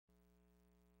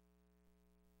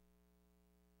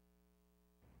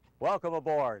Welcome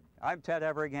aboard. I'm Ted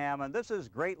Everingham, and this is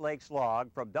Great Lakes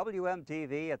Log from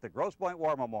WMTV at the Grosse Pointe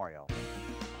War Memorial.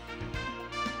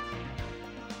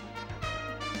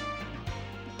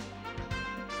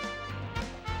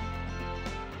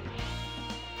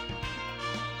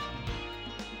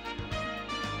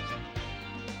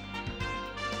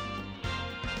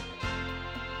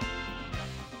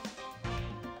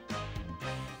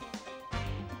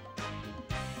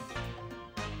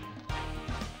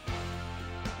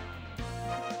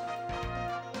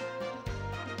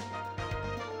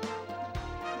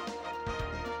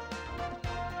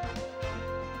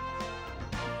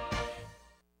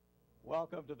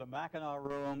 Welcome to the Mackinac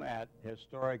room at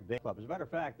historic Bay Club. As a matter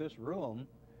of fact, this room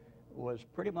was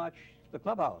pretty much the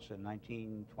clubhouse in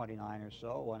 1929 or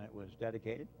so when it was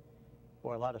dedicated.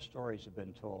 Boy, a lot of stories have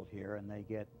been told here, and they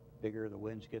get bigger, the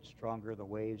winds get stronger, the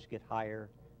waves get higher,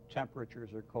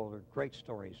 temperatures are colder. Great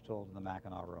stories told in the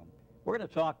Mackinac room. We're going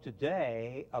to talk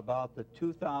today about the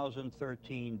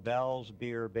 2013 Bell's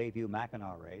Beer Bayview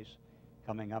Mackinac race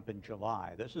coming up in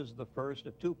July. This is the first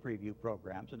of two preview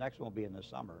programs. The next one will be in the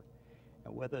summer.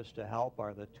 And with us to help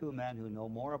are the two men who know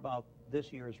more about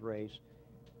this year's race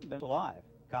than alive.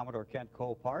 Commodore Kent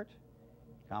Colpaert.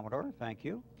 Commodore, thank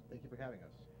you. Thank you for having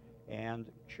us. And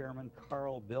Chairman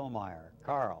Carl Bihlmeyer.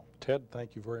 Carl. Ted,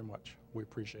 thank you very much. We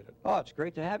appreciate it. Oh, it's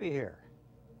great to have you here.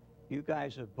 You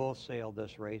guys have both sailed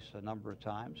this race a number of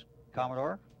times.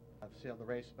 Commodore? I've sailed the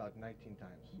race about 19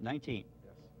 times. 19?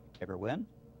 Yes. Ever win?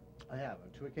 I have,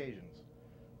 on 2 occasions,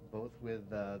 both with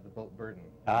the boat Burden,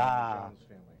 the Jones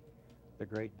family. The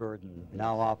great Burden,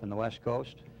 now off in the West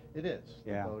Coast? It is.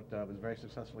 Yeah. The boat was very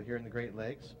successful here in the Great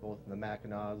Lakes, both in the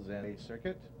Mackinac and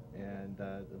circuit, and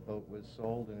the boat was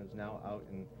sold and is now out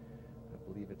in,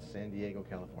 I believe it's San Diego,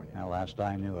 California. Now, last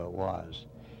I knew it was.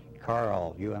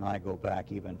 Carl, you and I go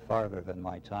back even farther than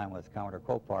my time with Commodore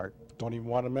Colpaert. Don't even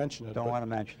want to mention it. Don't want to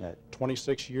mention it.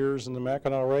 26 years in the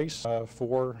Mackinac race,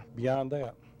 4 beyond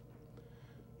that.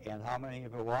 And how many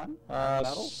have you won?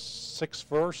 Medals? 6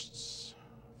 firsts,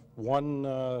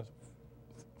 1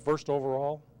 first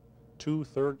overall, 2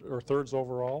 thirds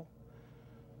overall,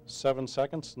 7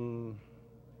 seconds, and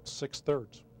 6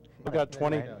 thirds. I got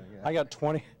 20. Yeah. I got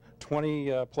 20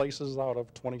 places out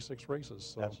of 26 races.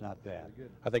 So that's not bad. Good.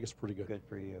 I think it's pretty good. Good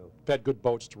for you. Had good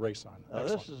boats to race on.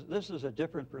 This is a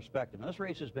different perspective. This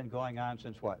race has been going on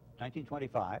since what?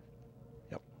 1925.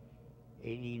 Yep.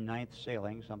 89th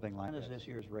sailing, something like that. When is this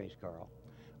year's race, Carl?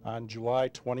 On July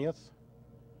 20th,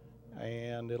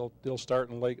 and it'll start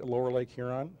in Lower Lake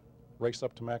Huron, race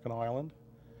up to Mackinac Island,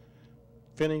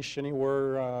 finish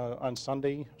anywhere on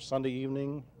Sunday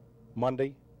evening,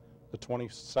 Monday, the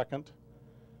 22nd.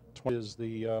 Is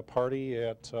the party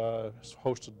at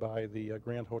hosted by the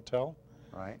Grand Hotel.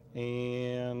 Right.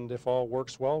 And if all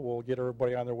works well, we'll get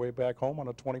everybody on their way back home on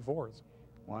the 24th.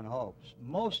 One hopes.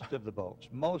 Most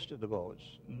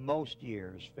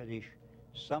years finish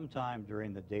sometime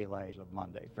during the daylight of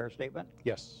Monday. Fair statement?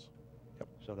 Yes. Yep.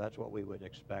 So that's what we would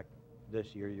expect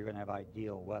this year. You're going to have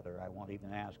ideal weather. I won't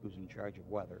even ask who's in charge of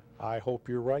weather. I hope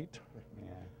you're right.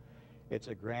 Yeah. It's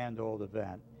a grand old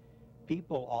event.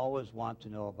 People always want to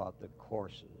know about the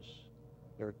courses.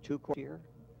 There are 2 courses here?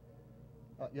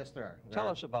 Yes, there are. Tell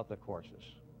us about the courses,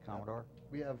 Commodore.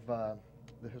 We have the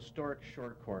historic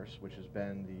short course, which has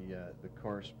been the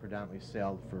course predominantly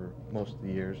sailed for most of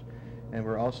the years. And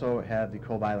we also have the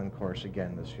Cove Island course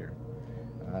again this year.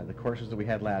 The courses that we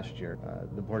had last year,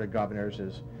 the Board of Governors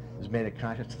has made a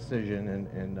conscious decision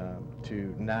and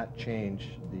to not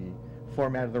change the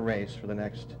format of the race for the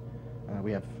next,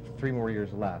 we have 3 more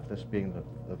years left, this being the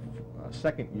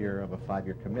second year of a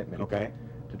 5-year commitment. Okay.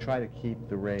 To try to keep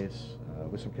the race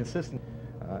with some consistency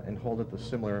and hold it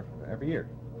similar every year.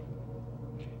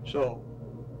 So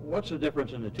what's the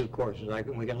difference in the 2 courses?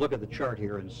 We can look at the chart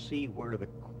here and see where the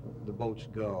boats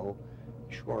go.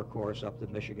 Shore course up the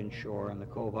Michigan shore, and the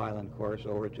Cove Island course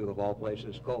over to, of all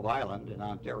places, Cove Island in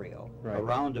Ontario. Right.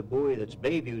 Around a buoy that's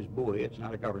Bayview's buoy. It's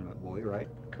not a government buoy, right?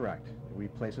 Correct. We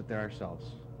place it there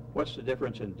ourselves. What's the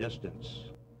difference in distance?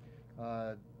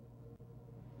 About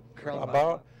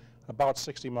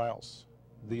 60 miles.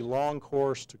 The long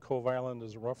course to Cove Island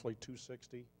is roughly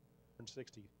 260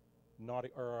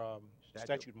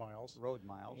 statute miles. Road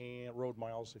miles. And road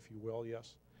miles, if you will,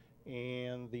 yes.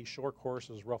 And the short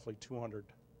course is roughly 200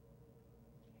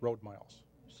 road miles.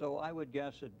 So I would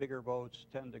guess that bigger boats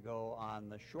tend to go on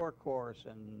the short course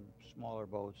and smaller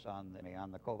boats on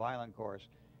the Cove Island course.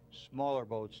 Smaller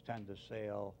boats tend to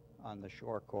sail on the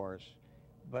shore course.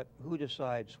 But who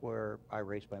decides where I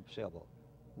race my sailboat?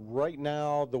 Right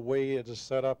now, the way it is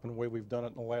set up and the way we've done it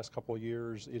in the last couple of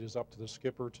years, it is up to the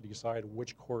skipper to decide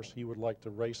which course he would like to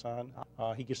race on.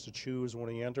 He gets to choose when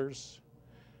he enters.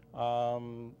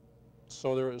 So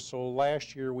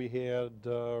last year we had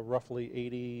roughly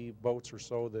 80 boats or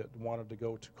so that wanted to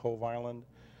go to Cove Island.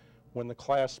 When the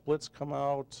class splits come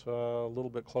out a little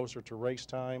bit closer to race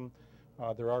time,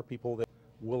 there are people that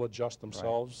will adjust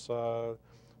themselves. Right.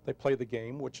 They play the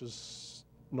game, which is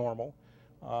normal,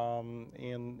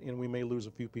 and we may lose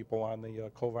a few people on the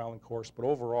Cove Island course, but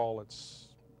overall it's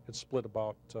split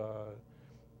about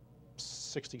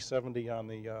 60-70 on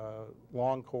the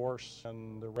long course,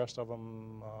 and the rest of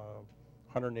them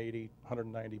 180,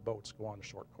 190 boats go on the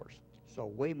short course. So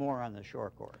way more on the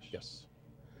short course. Yes.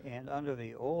 And under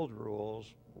the old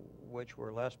rules, which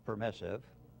were less permissive,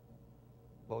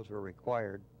 boats were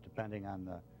required, depending on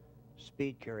the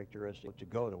speed characteristic, to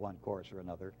go to one course or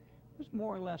another. It was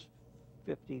more or less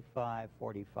 55,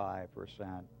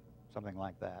 45%, something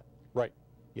like that. Right.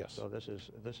 Yes. So this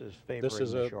is favoring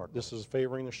the short course. This is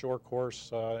favoring the short course.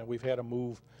 And we've had a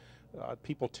move.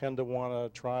 People tend to want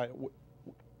to try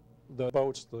the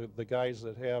boats. The guys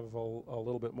that have a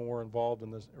little bit more involved in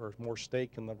this or more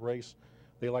stake in the race,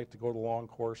 they like to go to the long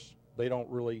course. They don't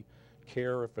really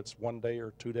care if it's 1 day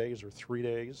or 2 days or 3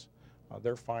 days.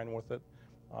 They're fine with it.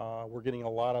 We're getting a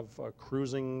lot of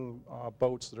cruising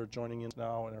boats that are joining in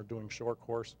now and are doing short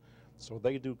course. So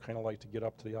they do kind of like to get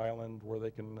up to the island where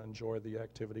they can enjoy the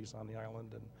activities on the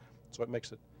island. And so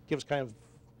it gives kind of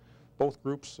both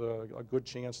groups a good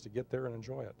chance to get there and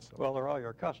enjoy it. So. Well, they're all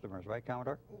your customers, right,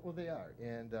 Commodore? Well, they are,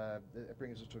 and it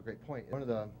brings us to a great point.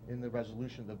 In the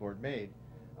resolution the board made,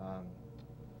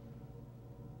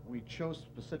 we chose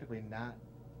specifically not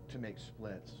to make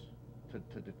splits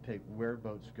to dictate where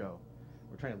boats go.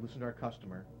 We're trying to listen to our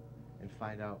customer and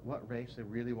find out what race they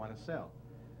really want to sail.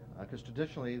 Because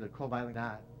traditionally, the Cove Island,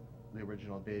 not the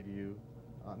original Bayview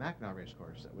Mackinac race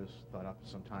course that was thought up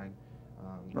sometime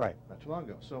right. not too long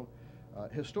ago. So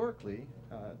historically,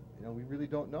 we really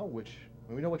don't know which.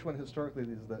 We know which one historically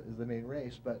is the main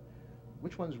race, but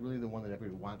which one is really the one that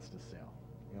everybody wants to sail?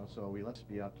 So we let it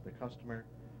be up to the customer,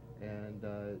 and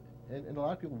a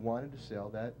lot of people wanted to sail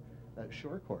that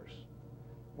short course.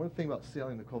 One thing about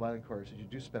sailing the Cove Island course is you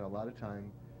do spend a lot of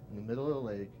time in the middle of the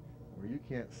lake where you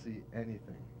can't see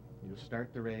anything. You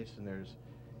start the race and there's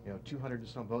 200 and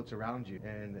some boats around you,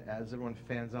 and as everyone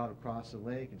fans out across the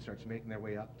lake and starts making their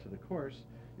way up to the course,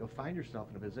 you'll find yourself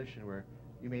in a position where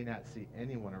you may not see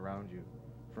anyone around you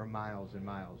for miles and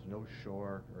miles, no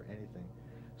shore or anything.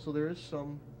 So there is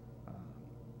some,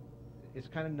 it's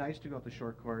kind of nice to go up the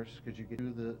short course because you get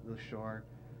to the shore.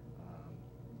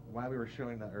 Why we were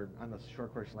showing that, or on the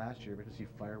short course last year, because you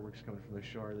see fireworks coming from the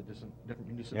shore, the different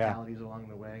municipalities along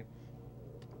the way.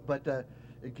 But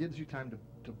it gives you time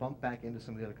to bump back into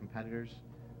some of the other competitors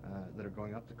that are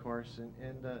going up the course,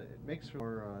 and it makes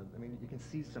for, you can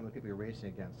see some of the people you're racing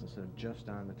against instead of just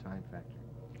on the time factor.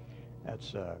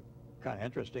 That's kind of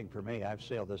interesting for me. I've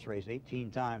sailed this race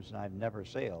 18 times, and I've never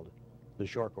sailed the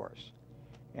short course.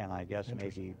 And I guess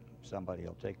maybe somebody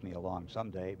will take me along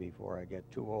someday before I get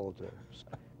too old to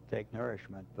take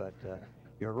nourishment. But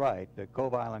you're right, the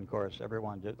Cove Island course,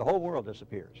 the whole world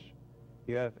disappears.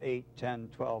 You have 8, 10,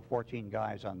 12, 14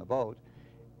 guys on the boat,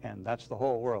 and that's the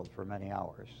whole world for many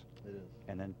hours. It is.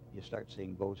 And then you start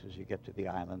seeing boats as you get to the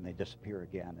island. They disappear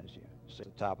again as you sit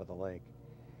at the top of the lake.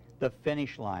 The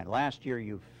finish line. Last year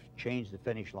you've changed the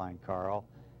finish line, Carl.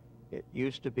 It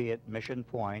used to be at Mission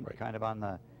Point, right, kind of on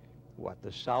the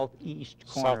southeast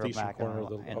corner of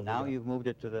Mackinac, and now you've moved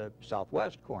it to the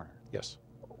southwest corner. Yes.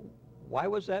 Why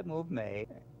was that move made,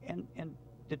 and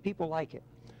did people like it?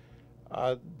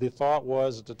 The thought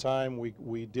was at the time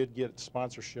we did get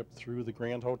sponsorship through the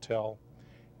Grand Hotel,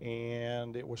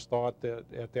 and it was thought that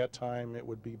at that time it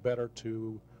would be better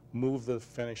to move the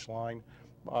finish line,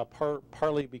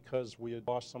 partly because we had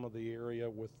lost some of the area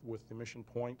with the Mission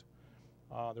Point.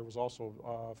 There was also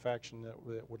a faction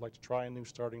that would like to try a new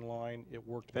starting line. It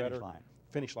worked better.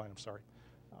 Finish line, I'm sorry.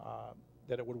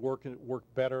 That it would work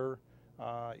better.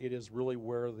 It is really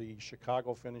where the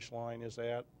Chicago finish line is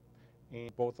at,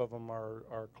 and both of them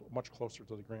are much closer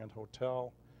to the Grand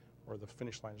Hotel, or the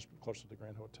finish line is closer to the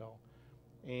Grand Hotel.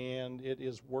 And it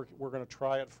is we're going to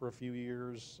try it for a few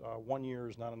years. 1 year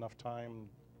is not enough time,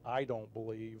 I don't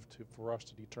believe, for us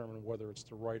to determine whether it's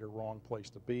the right or wrong place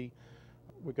to be.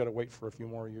 We've got to wait for a few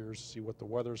more years to see what the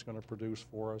weather's going to produce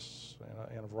for us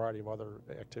and a variety of other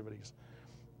activities.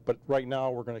 But right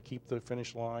now we're going to keep the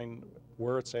finish line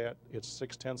where it's at. It's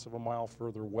 0.6 of a mile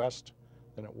further west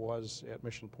than it was at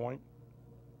Mission Point.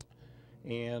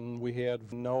 And we had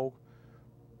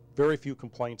very few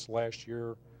complaints last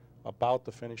year. about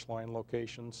the finish line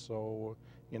locations. So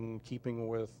in keeping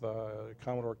with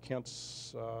Commodore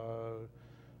Kent's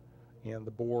and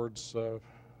the board's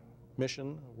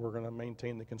mission, we're going to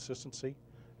maintain the consistency,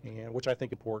 and which I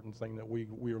think important thing that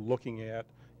we are looking at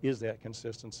is that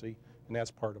consistency, and that's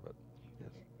part of it. Yes.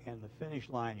 And the finish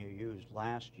line you used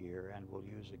last year and will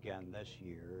use again this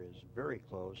year is very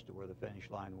close to where the finish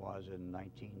line was in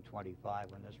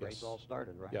 1925 when this race all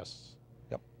started, right? Yes.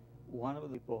 Yep. One of the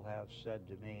people have said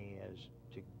to me is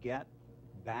to get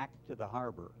back to the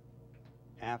harbor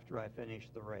after I finish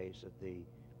the race at the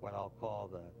what I'll call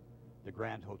the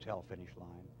Grand Hotel finish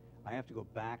line, I have to go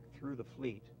back through the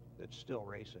fleet that's still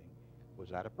racing. Was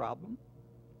that a problem?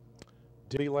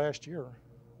 Did be last year.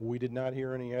 We did not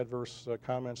hear any adverse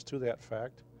comments to that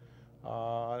fact,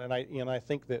 and I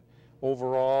think that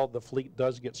overall the fleet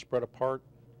does get spread apart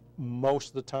most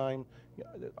of the time.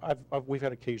 We've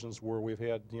had occasions where we've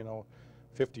had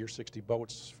 50 or 60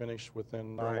 boats finish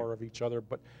within an hour of each other,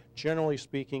 but generally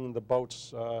speaking, the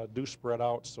boats do spread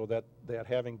out, so that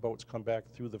having boats come back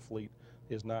through the fleet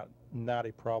is not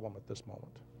a problem at this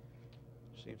moment.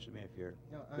 Seems to me if you're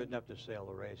good enough to sail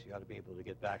the race, you ought to be able to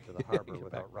get back to the harbor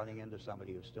without running into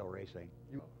somebody who's still racing.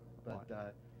 But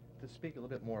to speak a little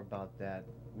bit more about that,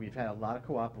 we've had a lot of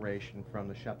cooperation from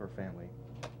the Shepler family,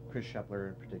 Chris Shepler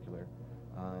in particular.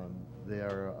 They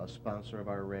are a sponsor of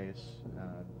our race.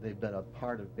 They've been a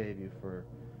part of Bayview for,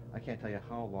 I can't tell you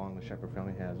how long the Shepler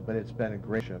family has, but it's been a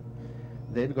great ship.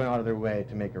 They've gone out of their way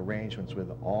to make arrangements with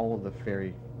all of the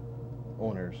ferry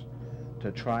owners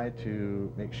to try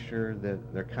to make sure that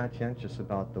they're conscientious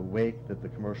about the wake that the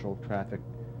commercial traffic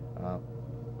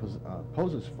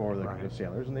poses for the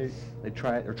sailors, and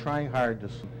they're trying hard to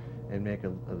and make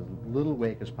a little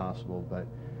wake as possible. But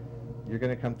you're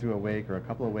going to come through a wake or a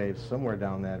couple of waves somewhere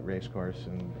down that race course,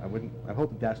 and I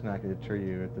hope that's not going to deter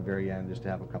you at the very end just to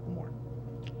have a couple more.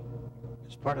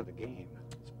 It's part of the game.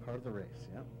 It's part of the race,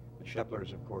 yeah. The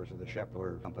Sheplers, of course, are the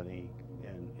Shepler company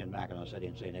in Mackinac City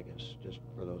and St. Ignace, just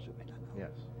for those who may not know.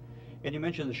 Yes. And you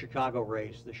mentioned the Chicago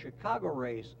race. The Chicago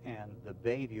race and the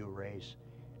Bayview race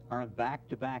are on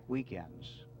back-to-back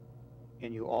weekends.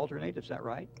 And you alternate, is that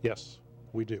right? Yes,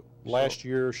 we do. Last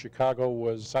year, Chicago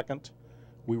was second.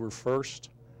 We were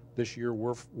first. This year,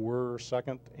 we're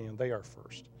second, and they are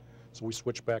first. So we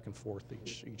switch back and forth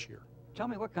each year. Tell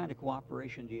me, what kind of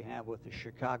cooperation do you have with the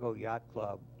Chicago Yacht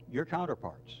Club, your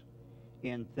counterparts,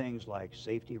 in things like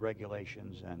safety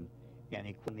regulations and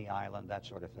equipping the island, that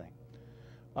sort of thing?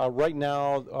 Right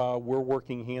now, we're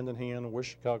working hand in hand with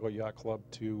Chicago Yacht Club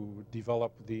to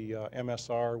develop the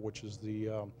MSR, which is the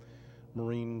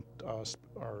marine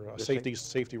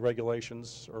safety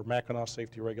regulations, or Mackinac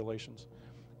safety regulations,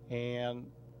 and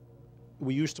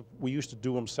we used to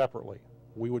do them separately.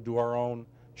 We would do our own,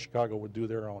 Chicago would do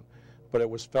their own, but it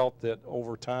was felt that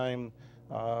over time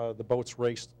the boats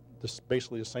raced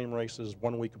basically the same races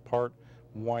 1 week apart.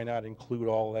 Why not include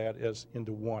all that as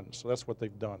into one? So that's what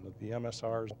they've done. The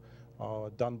MSRs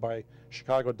done by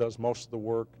Chicago does most of the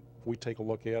work. We take a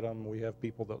look at them. We have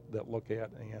people that look at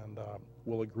and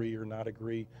will agree or not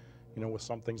agree, with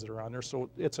some things that are on there. So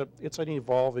it's an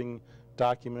evolving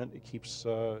document. It keeps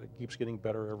getting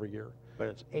better every year. But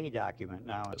it's a document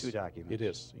now, and two documents. It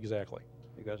is, exactly.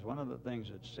 Because one of the things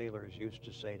that sailors used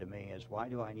to say to me is, why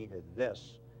do I need a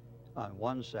this on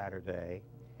one Saturday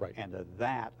and a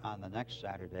that on the next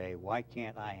Saturday? Why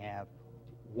can't I have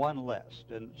one list?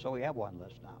 And so we have one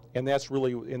list now. And that's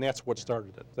what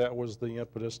started it. That was the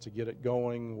impetus to get it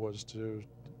going, was to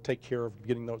take care of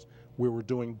getting those. We were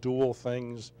doing dual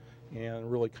things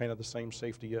and really kind of the same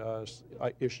safety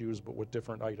issues, but with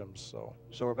different items. So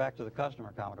we're back to the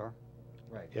customer, Commodore.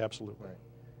 Right. Yeah, absolutely.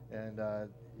 Right. And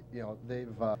they've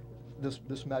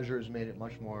this measure has made it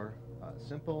much more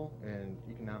simple and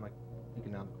economic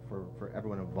for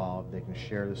everyone involved. They can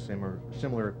share the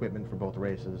similar equipment for both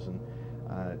races, and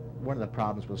one of the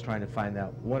problems was trying to find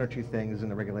out one or two things in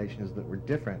the regulations that were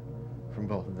different from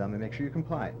both of them and make sure you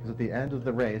comply. Because at the end of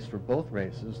the race, for both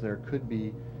races, there could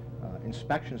be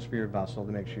inspections for your vessel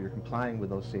to make sure you're complying with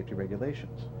those safety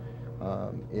regulations.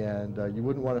 You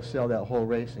wouldn't want to sail that whole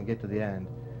race and get to the end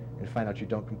and find out you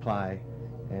don't comply,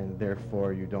 and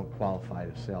therefore you don't qualify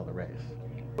to sail the race.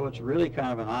 So it's really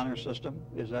kind of an honor system?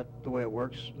 Is that the way it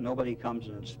works? Nobody comes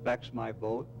and inspects my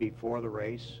boat before the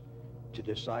race to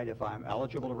decide if I'm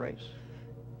eligible to race?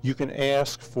 You can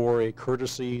ask for a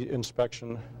courtesy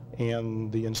inspection,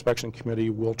 and the inspection committee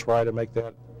will try to make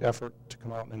that effort to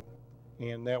come out,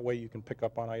 and that way you can pick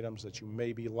up on items that you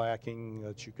may be lacking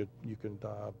that you could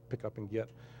pick up and get.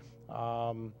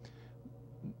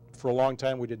 For a long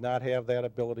time we did not have that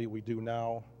ability. We do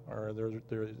now.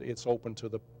 It's open to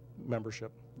the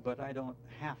membership. But I don't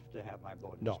have to have my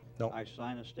boat. No, no. I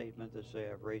sign a statement that say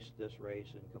I've raced this race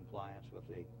in compliance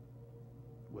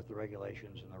with the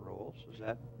regulations and the rules. Is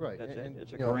that right? That's and, it.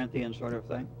 It's a you know, Corinthian sort of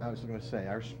thing. I was going to say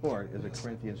our sport is a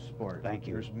Corinthian sport. Thank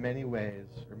you. There's many ways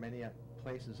or many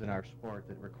places in our sport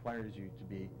that requires you to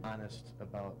be honest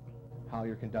about how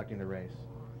you're conducting the race,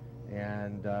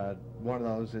 and one of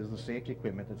those is the safety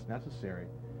equipment that's necessary.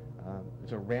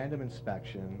 It's a random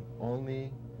inspection,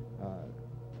 only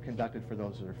conducted for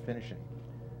those that are finishing,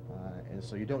 and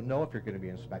so you don't know if you're going to be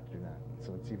inspected or not.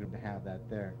 So it's even to have that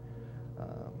there.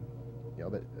 You know,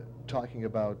 but talking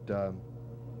about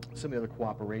some of the other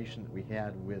cooperation that we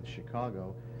had with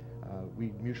Chicago,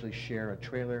 we mutually share a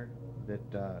trailer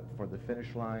that for the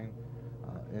finish line,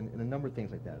 and a number of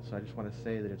things like that. So I just want to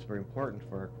say that it's very important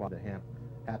for our cooperation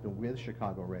to happen with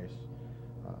Chicago race,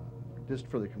 just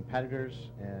for the competitors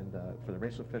and for the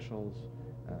race officials.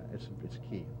 It's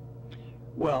key.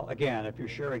 Well, again, if you're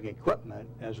sharing equipment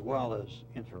as well as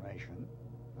information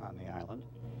on the island,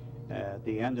 at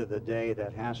the end of the day,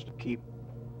 that has to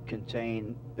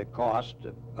contain the cost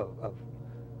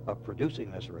of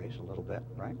producing this race a little bit,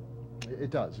 right? It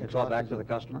does. It's all back to the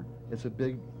customer? It's a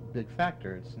big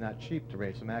factor. It's not cheap to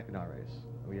race a Mackinac race.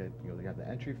 We had, you know, they have the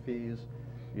entry fees.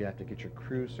 You have to get your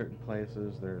crew certain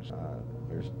places. There's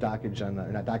dockage on the,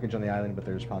 not dockage on the island, but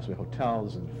there's possibly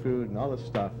hotels and food and all this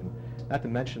stuff. And not to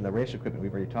mention the race equipment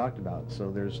we've already talked about. So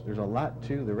there's a lot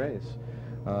to the race,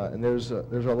 and there's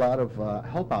a lot of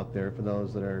help out there for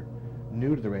those that are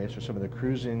new to the race or some of the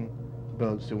cruising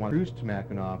boats who want to cruise to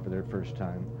Mackinac for their first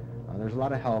time. There's a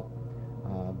lot of help,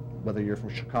 whether you're from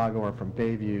Chicago or from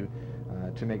Bayview,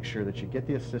 to make sure that you get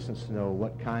the assistance to know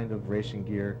what kind of racing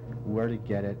gear, where to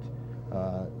get it,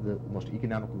 the most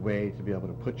economical way to be able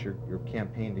to put your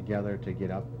campaign together to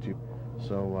get up to.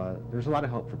 So there's a lot of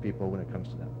help for people when it comes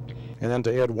to that. And then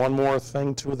to add one more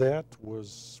thing to that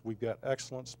was we've got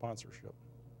excellent sponsorship.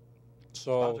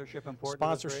 So Sponsorship important?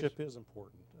 Sponsorship is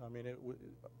important. I mean,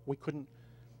 we couldn't,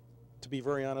 to be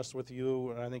very honest with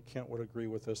you, and I think Kent would agree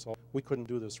with this, we couldn't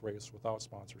do this race without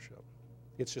sponsorship.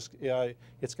 It's just,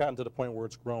 it's gotten to the point where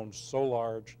it's grown so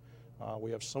large. We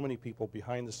have so many people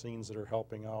behind the scenes that are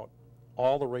helping out.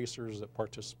 All the racers that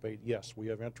participate, yes, we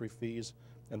have entry fees,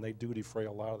 and they do defray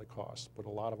a lot of the costs, but a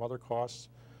lot of other costs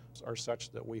are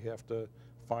such that we have to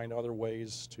find other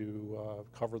ways to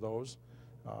cover those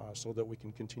so that we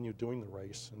can continue doing the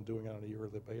race and doing it on a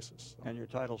yearly basis. So. And your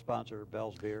title sponsor,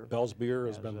 Bell's Beer? Bell's Beer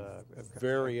has been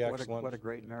very excellent. What a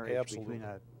great marriage Absolutely.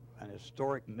 between an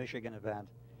historic Michigan event,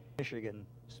 Michigan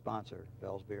sponsor,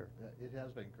 Bell's Beer. It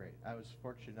has been great. I was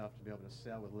fortunate enough to be able to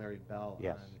sail with Larry Bell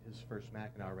Yes. on his first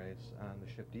Mackinac race on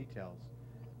the ship Details,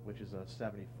 which is a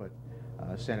 70-foot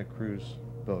Santa Cruz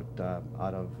boat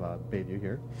out of Bayview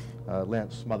here.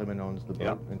 Lance Smotherman owns the boat,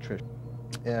 Yep. and Trish.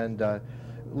 And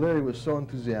Larry was so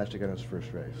enthusiastic on his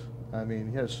first race. I mean,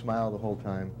 he had a smile the whole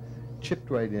time, chipped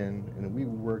right in, and we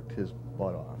worked his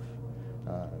butt off.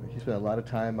 He spent a lot of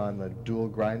time on the dual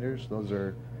grinders. Those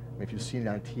are, if you've seen it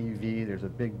on TV, there's a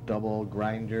big double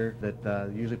grinder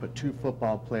that usually put 2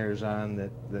 football players on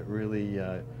that really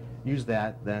use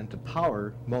that then to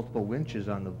power multiple winches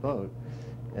on the boat.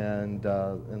 And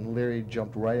Larry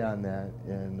jumped right on that,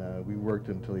 and we worked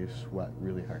until he sweat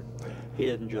really hard. He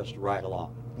didn't just ride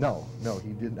along. No,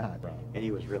 he did not. And he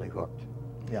was really hooked.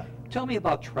 Yeah. Tell me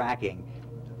about tracking.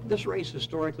 This race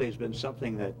historically has been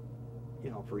something that, you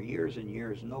know, for years and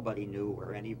years nobody knew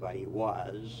where anybody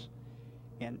was.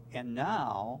 And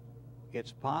now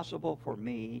it's possible for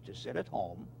me to sit at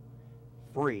home,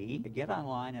 free, to get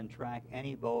online and track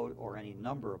any boat or any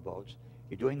number of boats.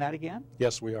 You're doing that again?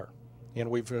 Yes, we are.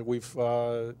 And we've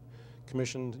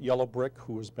commissioned Yellow Brick,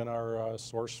 who has been our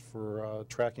source for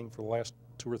tracking for the last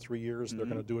 2 or 3 years. Mm-hmm. They're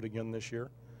going to do it again this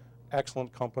year.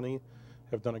 Excellent company,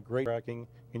 have done a great tracking,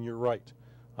 and you're right.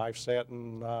 I've sat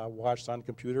and watched on the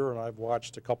computer, and I've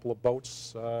watched a couple of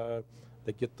boats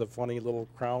that get the funny little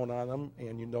crown on them,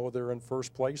 and you know they're in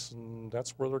first place, and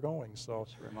that's where they're going. So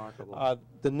it's remarkable.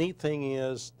 The neat thing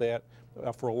is that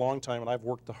for a long time, and I've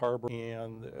worked the harbor,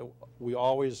 and we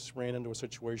always ran into a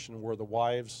situation where the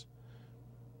wives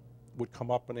would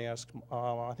come up and ask,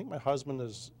 I think my husband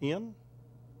is in.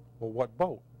 Well, what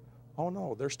boat? Oh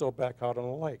no, they're still back out on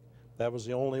the lake. That was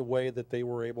the only way that they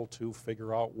were able to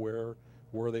figure out where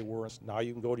they were. Now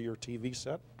you can go to your TV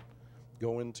set,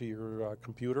 go into your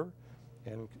computer,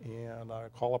 and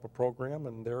call up a program,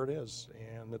 and there it is.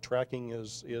 And the tracking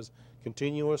is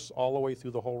continuous all the way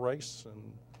through the whole race, and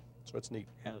so it's neat.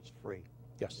 And it's free.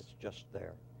 Yes. It's just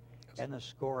there. Yes. And the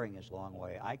scoring is a long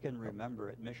way. I can remember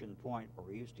at Mission Point where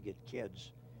we used to get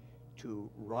kids to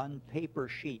run paper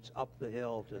sheets up the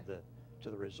hill to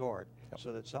the resort, Yep.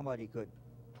 so that somebody could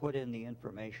put in the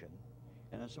information,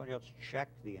 and then somebody else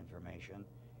checked the information,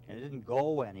 and it didn't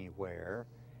go anywhere,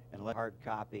 and let hard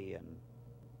copy and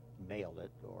mailed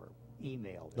it or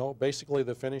emailed it. No, basically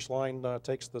the finish line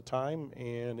takes the time,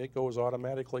 and it goes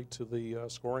automatically to the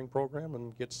scoring program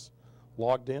and gets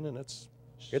logged in, and it's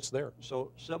there.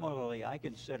 So similarly, I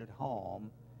can sit at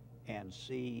home and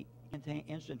see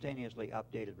instantaneously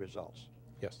updated results.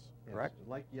 Yes. Yes, Correct?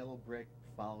 like Yellow Brick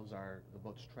follows the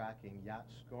boat's tracking, Yacht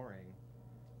scoring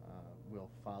will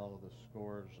follow the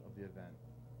scores of the event.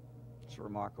 It's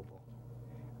remarkable.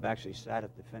 I've actually sat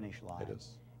at the finish line It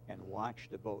is. and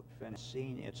watched the boat finish,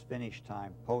 seen its finish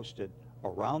time posted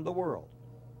around the world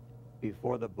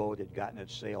before the boat had gotten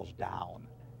its sails down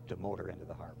to motor into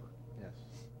the harbor. Yes.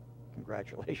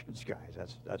 Congratulations, guys.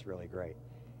 That's really great.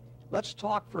 Let's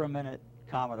talk for a minute,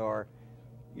 Commodore.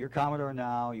 You're Commodore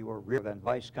now. You were rear then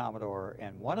Vice Commodore,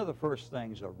 and one of the first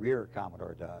things a rear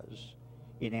Commodore does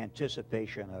in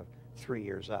anticipation of 3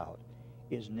 years out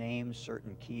is name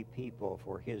certain key people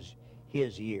for his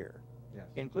year, Yes.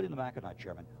 including the Mackinac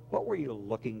chairman. What were you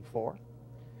looking for?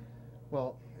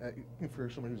 Well, for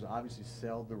someone who's obviously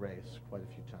sailed the race quite a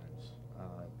few times,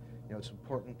 you know, it's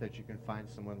important that you can find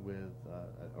someone with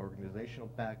an organizational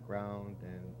background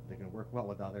and they can work well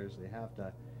with others. They have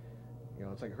to, you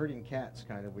know, it's like herding cats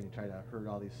kind of when you try to herd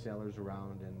all these sailors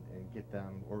around and get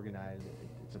them organized.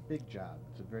 It's a big job.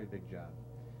 It's a very big job.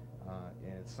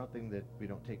 And it's something that we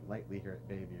don't take lightly here at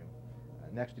Bayview.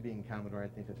 Next to being Commodore, I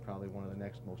think it's probably one of the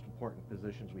next most important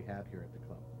positions we have here at the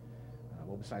club.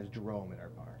 Well, besides Jerome at our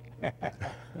bar.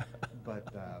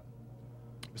 But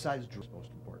besides Jerome's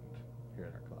most important here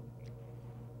at our club.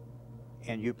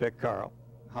 And you picked Carl.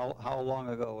 How long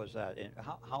ago was that? And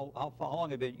how long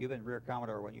have you been rear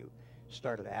Commodore when you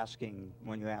started asking,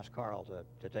 when you asked Carl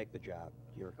to take the job?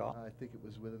 Do you recall? I think it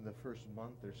was within the first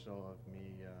month or so of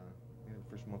me, the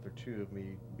first month or two of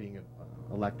me being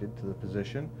elected to the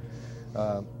position.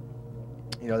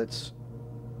 You know, it's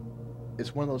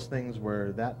one of those things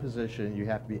where that position you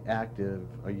have to be active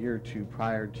a year or two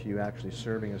prior to you actually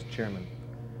serving as chairman.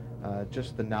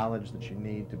 Just the knowledge that you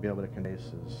need to be able to convey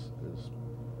is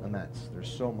immense.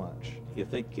 There's so much. You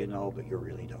think you know, but you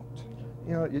really don't.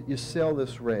 You know, you sail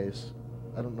this race.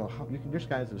 I don't know how there's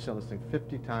guys that have sailed this thing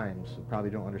 50 times and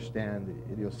probably don't understand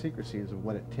the idiosyncrasies of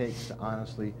what it takes to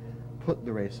honestly put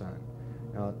the race on.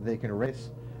 You know, they can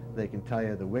race. They can tell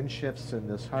you the wind shifts in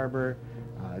this harbor.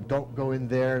 Don't go in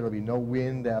there. There'll be no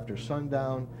wind after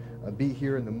sundown. Be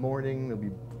here in the morning. There'll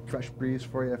be fresh breeze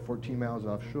for you 14 miles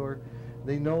offshore.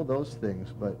 They know those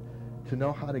things, but to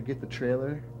know how to get the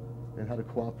trailer and how to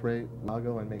cooperate with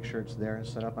Lago and make sure it's there and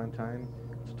set up on time,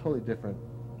 it's totally different.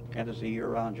 And it's a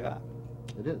year-round job.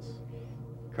 It is.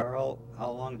 Carl, how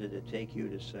long did it take you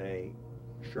to say,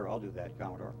 sure, I'll do that,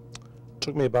 Commodore?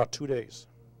 Took me about 2 days.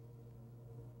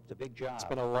 It's a big job. It's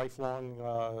been a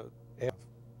lifelong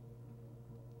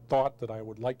thought that I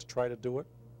would like to try to do it.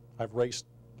 I've raced,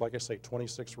 like I say,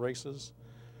 26 races.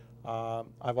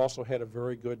 I've also had a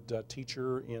very good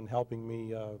teacher in helping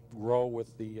me grow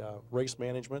with the race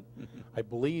management. I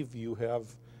believe you have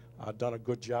done a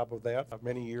good job of that for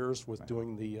many years with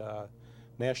doing the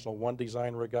National One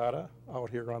Design Regatta out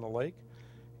here on the lake.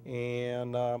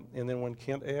 And then when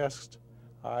Kent asked,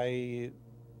 I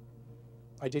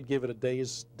did give it a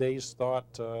day's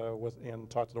thought and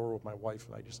talked it over with my wife,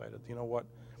 and I decided, you know what,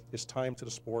 it's time to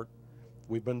the sport.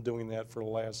 We've been doing that for the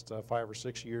last 5 or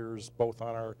 6 years, both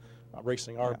on our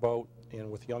racing our boat and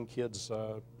with young kids,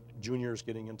 juniors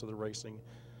getting into the racing.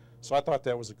 So I thought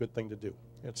that was a good thing to do.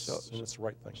 It's the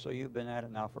right thing. So you've been at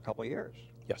it now for a couple of years.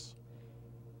 Yes.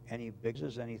 Any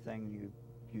bigs, anything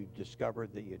you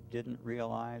discovered that you didn't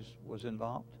realize was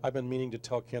involved? I've been meaning to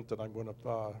tell Kent that I'm going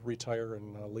to retire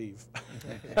and leave.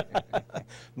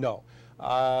 No.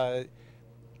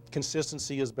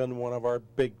 Consistency has been one of our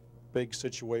big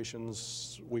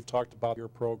situations. We've talked about your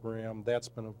program. That's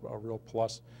been a real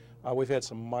plus. We've had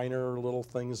some minor little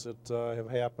things that have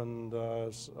happened,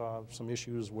 some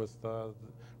issues with the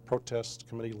protest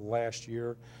committee last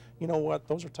year. You know what?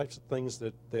 Those are types of things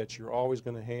that you're always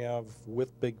going to have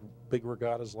with big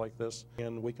regattas like this,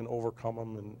 and we can overcome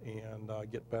them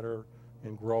and get better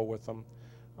and grow with them.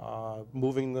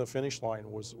 Moving the finish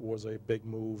line was a big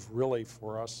move, really,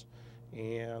 for us,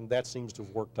 and that seems to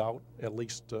have worked out, at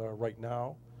least right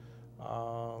now.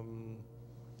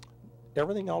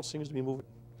 Everything else seems to be moving.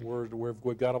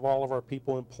 We've got all of our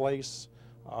people in place.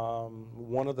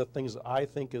 One of the things that I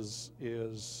think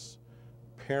is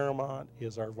paramount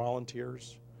is our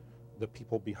volunteers, the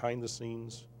people behind the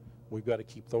scenes. We've got to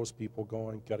keep those people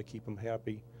going, got to keep them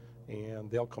happy, and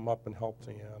they'll come up and help.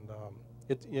 And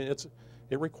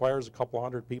It requires a couple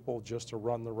hundred people just to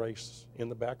run the race in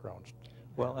the background.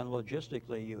 Well, and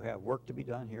logistically, you have work to be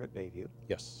done here at Bayview.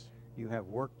 Yes. You have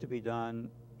work to be done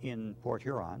in Port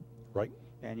Huron. Right.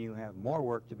 And you have more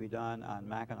work to be done on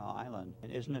Mackinac Island.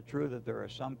 And isn't it true that there are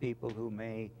some people who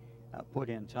may put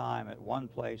in time at one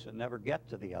place and never get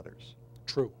to the others?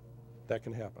 True. That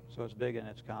can happen. So it's big and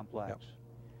it's complex. Yep.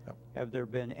 Yep. Have there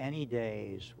been any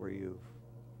days where you've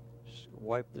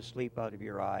wiped the sleep out of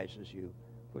your eyes as you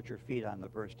put your feet on the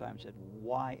first time and said,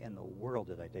 why in the world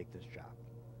did I take this job?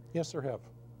 Yes, there have.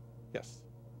 Yes.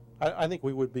 I think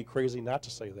we would be crazy not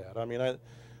to say that. I mean,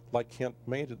 like Kent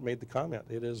made the comment,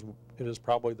 it is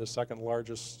probably the second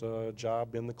largest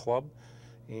job in the club.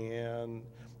 And,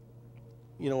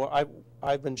 you know,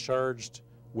 I've been charged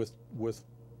with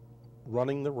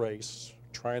running the race,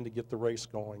 trying to get the race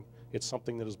going. It's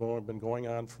something that has been going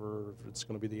on for, it's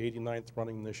going to be the 89th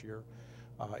running this year.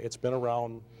 It's been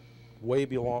around way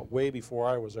before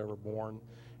I was ever born,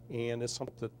 and it's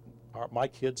something that my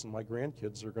kids and my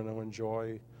grandkids are going to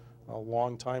enjoy a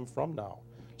long time from now.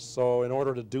 So in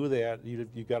order to do that, you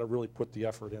got to really put the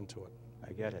effort into it.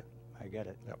 I get it. I get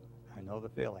it. Yep. I know the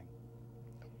feeling.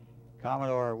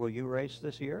 Commodore, will you race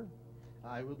this year?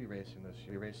 I will be racing this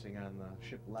year, racing on the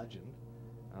ship Legend,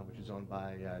 which is owned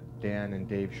by Dan and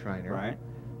Dave Schreiner. Right.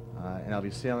 And I'll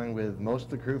be sailing with most of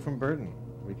the crew from Burton.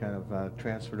 We kind of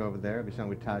transferred over there. I'll be sailing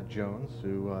with Todd Jones,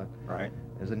 who right.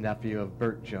 is a nephew of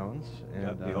Bert Jones. And,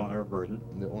 Yep, the owner of Burton.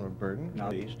 The owner of Burton.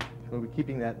 Now East. We'll be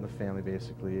keeping that in the family,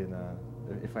 basically. And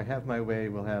if I have my way,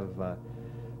 we'll have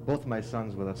both of my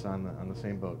sons with us on the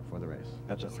same boat for the race.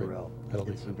 That's a thrill.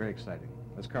 It's very exciting.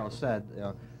 As Carl said,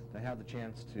 to have the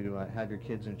chance to have your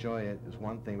kids enjoy it is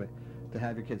one thing, but to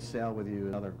have your kids sail with you is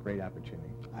another great opportunity.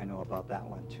 I know about that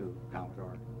one too,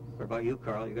 Commodore. What about you,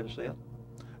 Carl? You going to sail?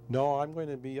 No, I'm going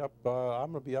to be up.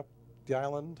 I'm going to be up the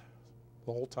island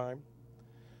the whole time.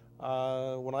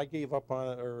 When I gave up on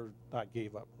it, or not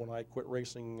gave up, when I quit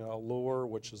racing Lure,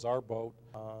 which is our boat,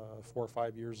 4 or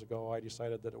 5 years ago, I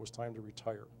decided that it was time to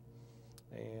retire.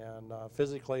 And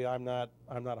physically, I'm not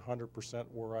 100%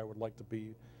 where I would like to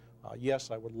be.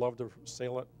 Yes, I would love to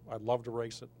sail it. I'd love to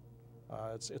race it.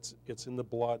 It's in the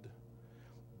blood.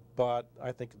 But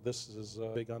I think this is a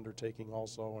big undertaking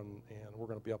also, and we're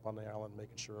going to be up on the island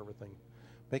making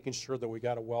sure that we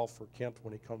got it well for Kent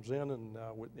when he comes in, and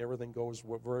everything goes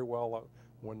very well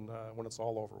when it's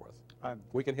all over with.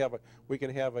 We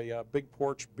can have a big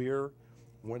porch beer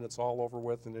when it's all over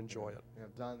with and enjoy it. Yeah,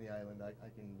 down the island, I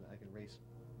can race.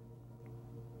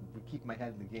 Keep my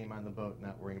head in the game on the boat,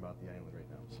 not worrying about the island right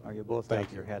now. So. Are you both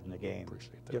got your head in the game?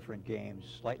 Appreciate that. Different games,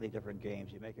 slightly different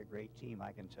games. You make a great team,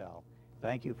 I can tell.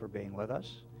 Thank you for being with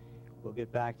us. We'll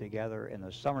get back together in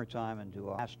the summertime and do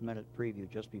a last-minute preview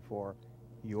just before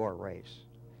your race.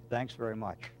 Thanks very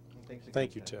much.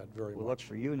 Thank you, Ted, very much. We'll look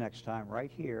for you next time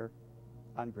right here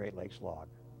on Great Lakes Log.